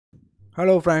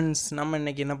Hello friends, நம்ம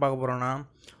இன்றைக்கி என்ன பார்க்க போகிறோன்னா,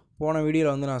 போன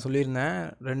வீடியோவில் வந்து நான் சொல்லியிருந்தேன்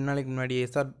 2 நாளைக்கு முன்னாடி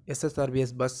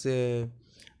எஸ்எஸ்ஆர்பிஎஸ் பஸ்ஸு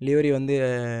லிவரி வந்து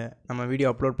நம்ம வீடியோ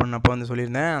அப்லோட் பண்ணப்போ வந்து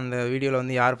சொல்லியிருந்தேன். அந்த வீடியோவில்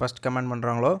வந்து யார் ஃபஸ்ட் கமெண்ட்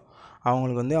பண்ணுறாங்களோ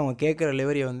அவங்களுக்கு வந்து அவங்க கேட்குற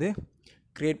லிவரியை வந்து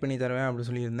க்ரியேட் பண்ணி தருவேன் அப்படி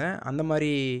சொல்லியிருந்தேன். அந்த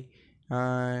மாதிரி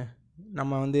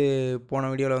நம்ம வந்து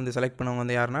போன வீடியோவில் வந்து செலக்ட் பண்ணவங்க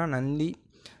வந்து யாருன்னா நந்தி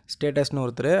ஸ்டேட்டஸ்னு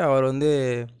ஒருத்தர். அவர் வந்து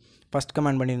ஃபஸ்ட்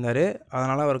கமெண்ட் பண்ணியிருந்தார்.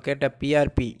 அதனால் அவர் கேட்ட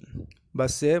பிஆர்பி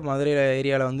பஸ்ஸு மதுரை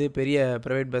ஏரியாவில் வந்து பெரிய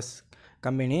ப்ரைவேட் பஸ்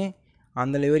கம்பெனி,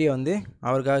 அந்த லிவரியை வந்து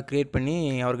அவருக்காக க்ரியேட் பண்ணி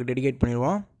அவருக்கு டெடிகேட்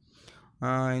பண்ணிடுவோம்.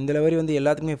 இந்த லிவரி வந்து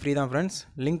எல்லாத்துக்குமே ஃப்ரீ தான் ஃப்ரெண்ட்ஸ்.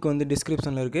 லிங்க் வந்து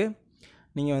டிஸ்கிரிப்ஷனில் இருக்குது,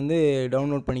 நீங்கள் வந்து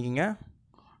டவுன்லோட் பண்ணிக்கோங்க.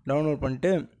 டவுன்லோட்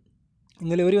பண்ணிட்டு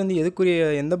இந்த லிவரி வந்து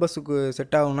எதுக்குரிய எந்த பஸ்ஸுக்கு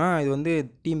செட் ஆகும்னா, இது வந்து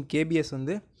டீம் கேபிஎஸ்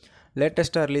வந்து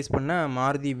லேட்டஸ்ட்டாக ரிலீஸ் பண்ண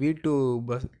மாருதி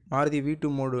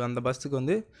V2 மோடு, அந்த பஸ்ஸுக்கு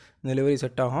வந்து இந்த லிவரி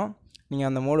செட் ஆகும்.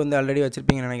 நீங்கள் அந்த மோடு வந்து ஆல்ரெடி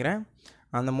வச்சுருப்பீங்கன்னு நினைக்கிறேன்.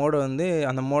 அந்த மோடில்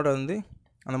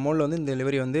வந்து இந்த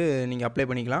லிவரி வந்து நீங்கள் அப்ளை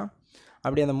பண்ணிக்கலாம்.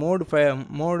 அப்படி அந்த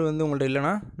மோடு வந்து உங்கள்கிட்ட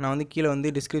இல்லைனா, நான் வந்து கீழே வந்து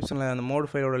டிஸ்கிரிப்ஷனில் அந்த மோடு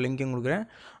ஃபைலோட லிங்க்கையும் கொடுக்குறேன்.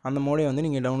 அந்த மோடை வந்து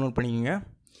நீங்கள் டவுன்லோட் பண்ணிக்கோங்க.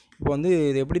 இப்போ வந்து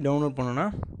இது எப்படி டவுன்லோட் பண்ணணுன்னா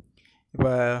இப்போ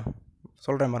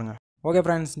சொல்கிறேன் பாருங்கள். ஓகே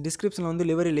ஃப்ரெண்ட்ஸ், டிஸ்கிரிப்ஷனில் வந்து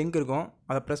லிவரி லிங்க் இருக்கும்.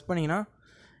 அதை ப்ரெஸ் பண்ணிங்கன்னா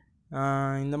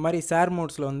இந்த மாதிரி ஷேர்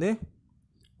மோட்ஸில் வந்து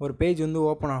ஒரு பேஜ் வந்து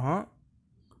ஓப்பன் ஆகும்.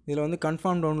 இதில் வந்து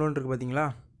கன்ஃபார்ம் டவுன்லோட் இருக்குது பார்த்தீங்களா,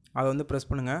 அதை வந்து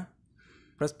ப்ரெஸ் பண்ணுங்கள்.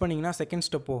 ப்ரெஸ் பண்ணிங்கன்னா செகண்ட்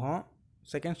ஸ்டெப் போகும்.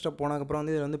 செகண்ட் ஸ்டெப் போனதுக்கப்புறம்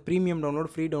வந்து இதில் வந்து ப்ரீமியம் டவுன்லோட்,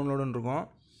 ஃப்ரீ டவுன்லோடுன்னு இருக்கும்.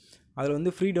 அதில்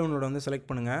வந்து ஃப்ரீ டவுன்லோடு வந்து செலக்ட்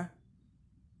பண்ணுங்கள்.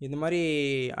 இந்த மாதிரி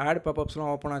ஆட்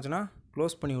பாப்அப்ஸ்லாம் ஓப்பன் ஆச்சுன்னா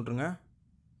க்ளோஸ் பண்ணி விட்ருங்க.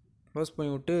 க்ளோஸ் பண்ணி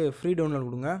விட்டு ஃப்ரீ டவுன்லோட்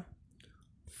கொடுங்க.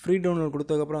 ஃப்ரீ டவுன்லோட்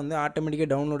கொடுத்ததுக்கப்புறம் வந்து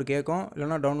ஆட்டோமேட்டிக்காக டவுன்லோடு கேட்கும்,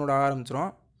 இல்லைனா டவுன்லோட் ஆக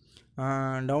ஆரம்பிச்சிடும்.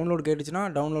 டவுன்லோடு கேட்டுச்சுன்னா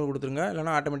டவுன்லோட் கொடுத்துருங்க,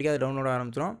 இல்லைனா ஆட்டோமேட்டிக்காக அது டவுன்லோட்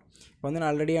ஆரம்பிச்சிடும். இப்போ வந்து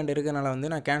நான் ஆல்ரெடி என்கிட்ட இருக்கிறனால வந்து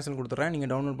நான் கேன்சல் கொடுத்துட்றேன்.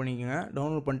 நீங்கள் டவுன்லோட் பண்ணிக்கோங்க.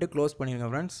 டவுன்லோட் பண்ணிட்டு க்ளோஸ் பண்ணிடுங்க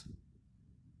ஃப்ரெண்ட்ஸ்.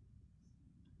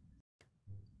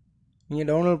 நீங்கள்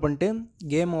டவுன்லோட் பண்ணிட்டு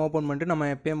கேமை ஓப்பன் பண்ணிட்டு நம்ம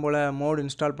எப்பயும் போல் மோடு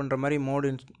இன்ஸ்டால் பண்ணுற மாதிரி மோடு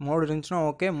இருந்துச்சுன்னா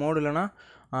ஓகே, மோடு இல்லைனா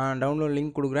டவுன்லோட்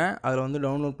லிங்க் கொடுக்குறேன், அதில் வந்து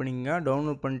டவுன்லோட் பண்ணிக்கோங்க.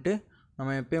 டவுன்லோட் பண்ணிட்டு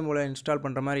நம்ம எப்பயும் போல் இன்ஸ்டால்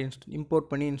பண்ணுற மாதிரி இம்போர்ட்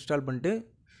பண்ணி இன்ஸ்டால் பண்ணிட்டு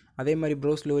அதே மாதிரி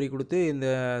ப்ரௌஸ் லிவரி கொடுத்து இந்த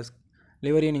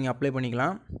லிவரியை நீங்கள் அப்ளை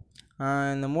பண்ணிக்கலாம்.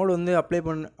 இந்த மோடு வந்து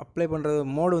அப்ளை பண்ணுறது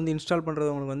மோடு வந்து இன்ஸ்டால்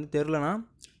பண்ணுறது உங்களுக்கு வந்து தெரிலனா,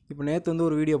 இப்போ நேற்று வந்து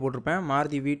ஒரு வீடியோ போட்டிருப்பேன்,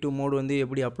 மாருதி V2 மோடு வந்து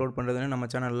எப்படி அப்லோட் பண்ணுறதுன்னு நம்ம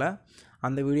சேனலில்.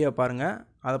 அந்த வீடியோ பாருங்கள்.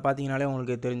 அதை பார்த்தீங்கனாலே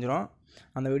உங்களுக்கு தெரிஞ்சிடும்.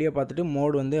 அந்த வீடியோ பார்த்துட்டு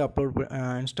மோடு வந்து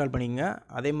இன்ஸ்டால் பண்ணிக்கங்க.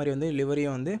 அதே மாதிரி வந்து லிவரியை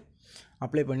வந்து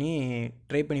அப்ளை பண்ணி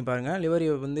ட்ரை பண்ணி பாருங்கள்.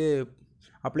 லிவரியை வந்து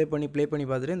அப்ளை பண்ணி ப்ளே பண்ணி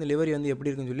பார்த்துட்டு இந்த லிவரி வந்து எப்படி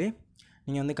இருக்குன்னு சொல்லி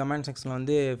நீங்கள் வந்து கமெண்ட் செக்ஷனில்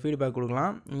வந்து ஃபீட்பேக்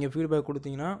கொடுக்கலாம். நீங்கள் ஃபீட்பேக்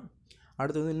கொடுத்தீங்கன்னா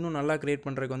அடுத்து வந்து இன்னும் நல்லா க்ரியேட்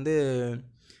பண்ணுறதுக்கு வந்து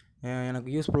எனக்கு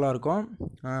யூஸ்ஃபுல்லாக இருக்கும்.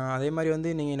 அதே மாதிரி வந்து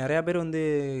நீங்கள் நிறையா பேர் வந்து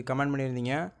கமெண்ட்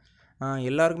பண்ணியிருந்தீங்க.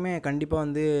 எல்லாருக்குமே கண்டிப்பாக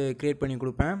வந்து க்ரியேட் பண்ணி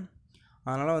கொடுப்பேன்.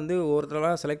 அதனால் வந்து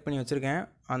ஒவ்வொருத்தராக செலக்ட் பண்ணி வச்சுருக்கேன்.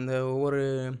 அந்த ஒவ்வொரு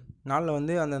நாளில்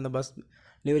வந்து அந்த பஸ்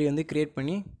லிவரி வந்து க்ரியேட்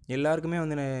பண்ணி எல்லாருக்குமே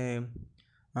வந்து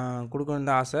கொடுக்கணுன்னு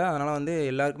தான் ஆசை. அதனால் வந்து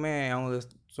எல்லாருக்குமே அவங்க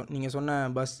நீங்கள் சொன்ன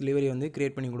பஸ் லிவரி வந்து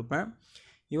க்ரியேட் பண்ணி கொடுப்பேன்.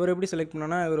 இவர் எப்படி செலக்ட்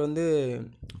பண்ணோன்னா, இவர் வந்து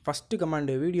ஃபஸ்ட்டு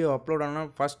கமாண்டு வீடியோ அப்லோட் ஆனால்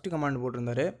ஃபஸ்ட்டு கமாண்டு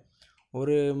போட்டிருந்தார்,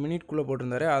 1 மினிட்குள்ளே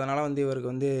போட்டிருந்தார். அதனால் வந்து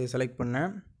இவருக்கு வந்து செலக்ட்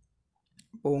பண்ணேன்.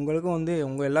 இப்போது உங்களுக்கும் வந்து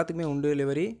உங்கள் எல்லாத்துக்குமே உண்டு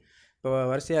லிவரி. இப்போ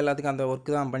வரிசையாக எல்லாத்துக்கும் அந்த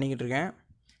ஒர்க்கு தான் பண்ணிக்கிட்டு இருக்கேன்.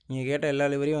 நீங்கள் கேட்ட எல்லா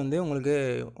லிவரியும் வந்து உங்களுக்கு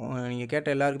நீங்கள் கேட்ட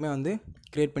எல்லாருக்குமே வந்து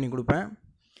க்ரியேட் பண்ணி கொடுப்பேன்.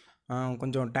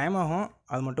 கொஞ்சம் டைம் ஆகும்,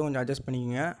 அது மட்டும் கொஞ்சம் அட்ஜஸ்ட்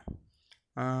பண்ணிக்கோங்க.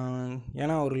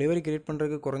 ஏன்னா ஒரு லிவரி க்ரியேட்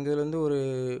பண்ணுறதுக்கு குறைஞ்சதுலேருந்து ஒரு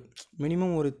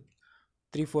மினிமம் ஒரு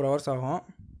 3-4 ஹவர்ஸ் ஆகும்.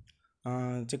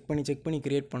 செக் பண்ணி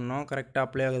க்ரியேட் பண்ணோம் கரெக்டாக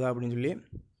அப்ளை ஆகுதா அப்படின்னு சொல்லி.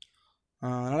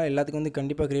 அதனால் எல்லாத்துக்கும் வந்து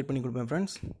கண்டிப்பாக க்ரியேட் பண்ணி கொடுப்பேன்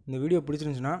ஃப்ரெண்ட்ஸ். இந்த வீடியோ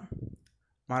பிடிச்சிருந்துச்சுன்னா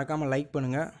மறக்காமல் லைக்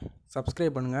பண்ணுங்கள்,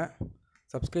 சப்ஸ்கிரைப் பண்ணுங்கள்.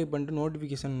 சப்ஸ்கிரைப் பண்ணிட்டு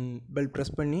நோட்டிஃபிகேஷன் பெல்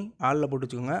ப்ரெஸ் பண்ணி ஆலில் போட்டு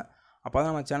வச்சுக்கோங்க. அப்போ தான்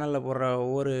நம்ம சேனலில் போடுற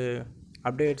ஒவ்வொரு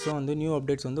அப்டேட்ஸும் வந்து நியூ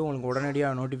அப்டேட்ஸ் வந்து உங்களுக்கு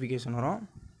உடனடியாக நோட்டிஃபிகேஷன் வரும்.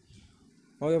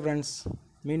 ஓகே ஃப்ரெண்ட்ஸ்,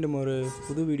 மீண்டும் ஒரு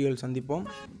புது வீடியோவில் சந்திப்போம்.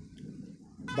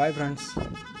 Bye friends,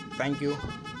 thank you.